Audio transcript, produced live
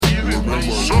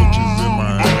roaches in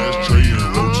my ashtray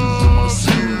and roaches in my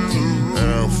cereal.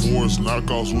 Air Force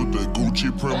knockoffs with the Gucci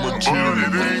print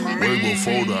material. Way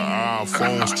before the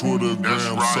iPhones, Twitter,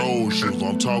 gram, socials.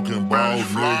 I'm talking about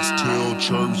licks, tail,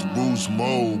 chirps, boost,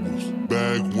 mobiles.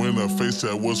 Back when the face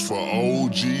that was for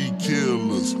OG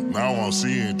killers. Now I'm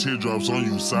seeing teardrops on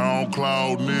you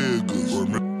SoundCloud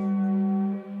niggas.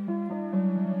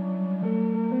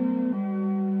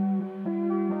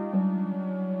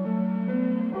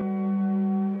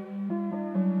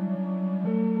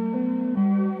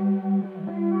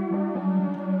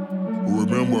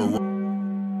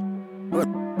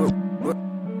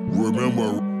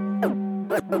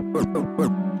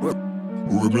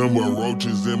 Remember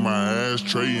roaches in my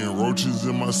ashtray and roaches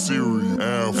in my cereal.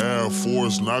 Air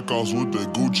Force knockoffs with the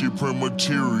Gucci print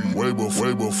material. Way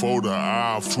before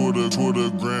the Twitter,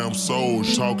 gram,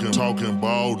 souls. Talking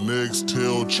about necks,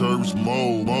 tail, chirps,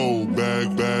 mo.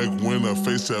 Back when the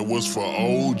face that was for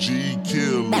OG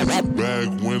killers. Back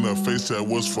when the face that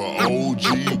was for OG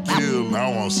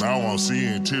killers. Now I'm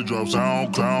seeing teardrops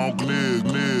SoundCloud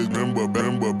niggas.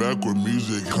 Remember back with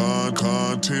music,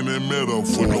 content and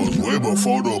metaphors. Way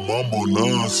before the mumble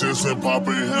nonsense and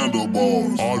popping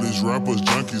handlebars. All these rappers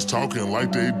junkies talking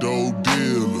like they dope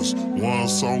dealers. One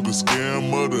song a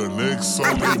scammer, the next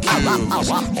song they killers.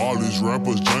 All these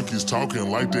rappers junkies talking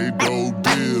like they dope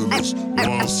dealers.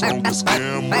 One song a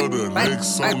scammer, the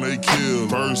next song they kill.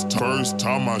 First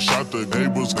time I shot the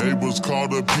neighbors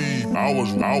called a peep. I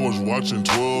was watching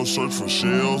 12 search for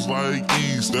shells like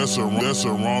East. That's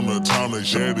around the time they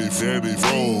fatty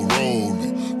roll.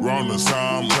 Round the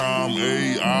time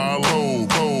AI low.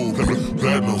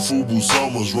 Platinum Fubu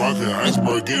summers, rockin'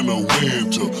 iceberg in the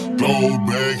winter.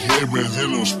 Blowback headbands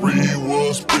in the spree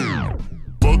was spin.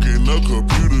 Fucking the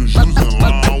computers using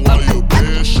line while you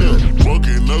bad shit.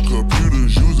 Fucking the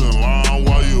computers using line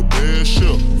while you bad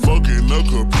shit. Fucking the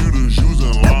computers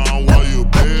using line while you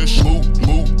bad shit.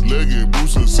 Legged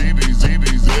boots and CDs,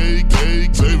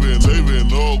 AK.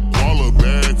 Saving up, wallet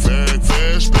bag,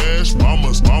 fast.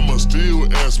 Mama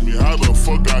still ask me how the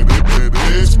fuck I did that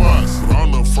Xbox.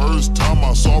 Around the first time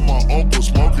I saw my uncle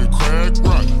smoking crack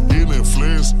rock. Getting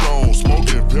Flintstones,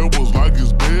 smoking pebbles like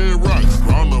it's bedrock.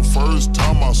 Around the first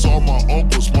time I saw my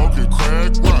uncle smoking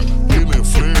crack rock. Getting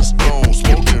Flintstones,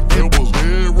 smoking pebbles,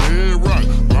 bedrock.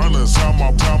 Around the time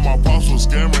my pops was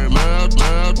scamming lab.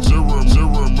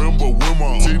 Remember when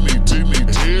my teeny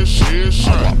head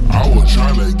shot. I was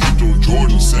trying to get through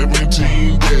Jordan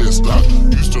 17 dead stock.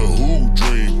 Used to hoop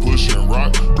dream, pushing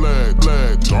rock, black.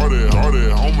 Started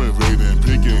home invading,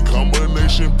 picking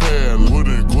combination pad.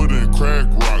 Putting crack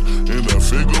rock in the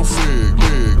figure fig.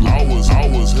 I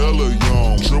was hella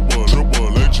young,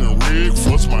 triple H and rig.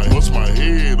 What's my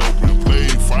head open,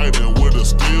 played fighting with a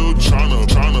steel.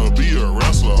 Tryna be a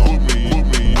wrestler. Put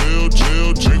me well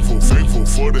jail. Thankful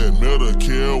for that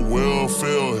Medicare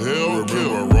welfare hell.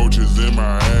 Remember roaches in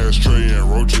my ashtray and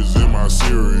roaches in my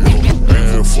cereal.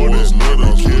 Air Force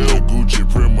Medicare, Gucci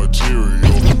print material.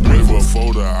 Way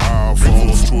before the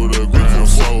iPhones, Twitter, gram,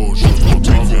 social.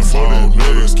 Talking for that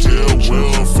Medicare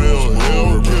welfare hell.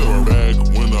 Remember back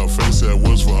when the face that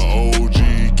was for OG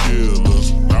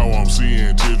killers. Now I'm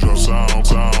seeing teardrops sound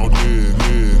niggas.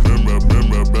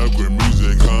 Remember back with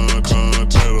music,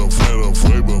 content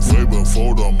way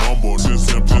before the mumble,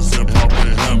 and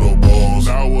popping handlebars.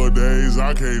 Nowadays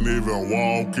I can't even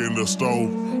walk in the store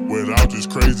without these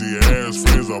crazy ass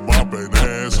friends of bopping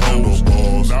assholes.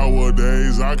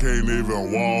 Nowadays I can't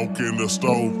even walk in the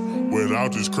store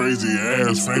without these crazy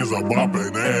ass fans of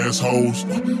bopping assholes.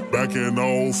 Back in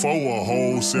 04, a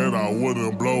hoe said I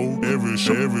wouldn't blow. Every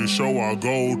show I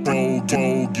go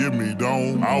through, give me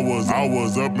dome. I was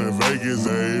up in Vegas,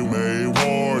 made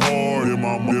hard.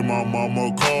 Then my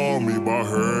mama called me about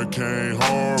Hurricane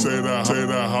Harvey. Say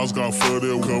that house got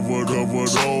flooded, covered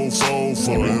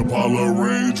sofa. Impala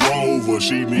Range Rover,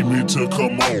 she need me to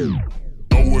come on.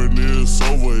 When it's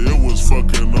over, it was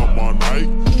fucking up my night.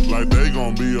 Like they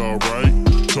gon' be alright.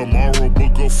 Tomorrow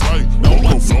book a flight. When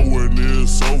it's over,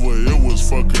 it was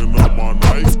fucking up my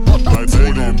night. Like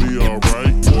they gon' be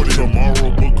alright.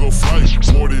 Tomorrow book a flight.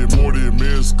 40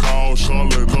 missed calls,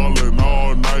 calling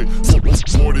all night.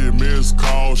 40 missed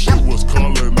calls, she was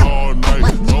calling all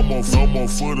night. No more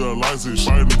for the license,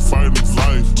 fighting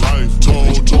life.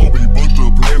 Told Toby book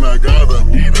the plane, I gotta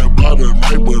meet him by the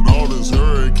night. But all this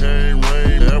hurricane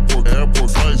rain, airport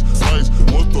flights.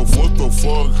 What the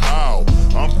fuck, how?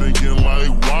 I'm thinking like,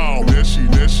 wow, that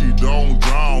she don't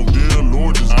drown. Dear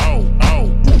Lord, just out.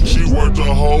 She worked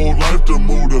her whole life to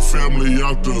move the family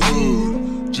out the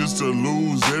hood, just to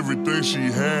lose everything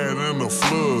she had in the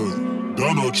flood.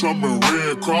 Donald Trump and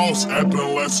Red Cross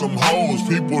acting like some hoes.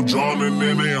 People drowning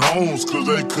in their homes cause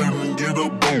they couldn't get a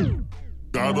boat.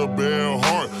 Got a bad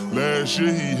heart, last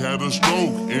year he had a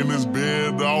stroke. In his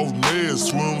bed off meds,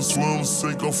 swim,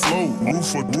 sink or float.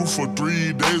 Roof for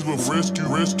 3 days, but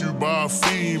rescued by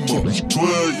FEMA.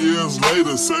 12 years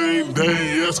later, same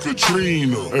day as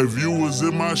Katrina. If you was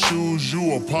in my shoes, you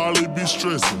would probably be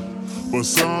stressing. But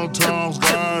sometimes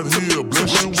God, he'll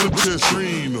bless you with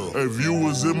Katrina. If you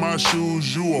was in my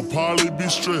shoes, you would probably be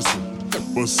stressing.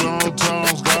 But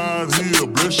sometimes God, he'll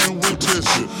bless you with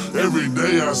testing. Every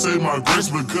day I say my grace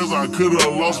because I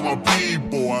could've lost my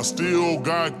people. I still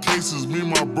got cases, me and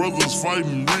my brothers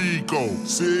fighting Rico.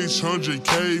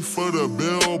 600K for the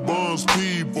bail bonds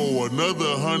people.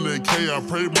 Another 100K, I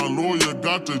pray my lawyer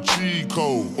got the cheat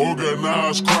code.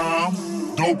 Organized crime,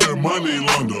 dope and money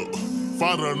launder.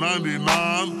 Fighter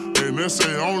 99, and that's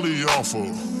their only offer.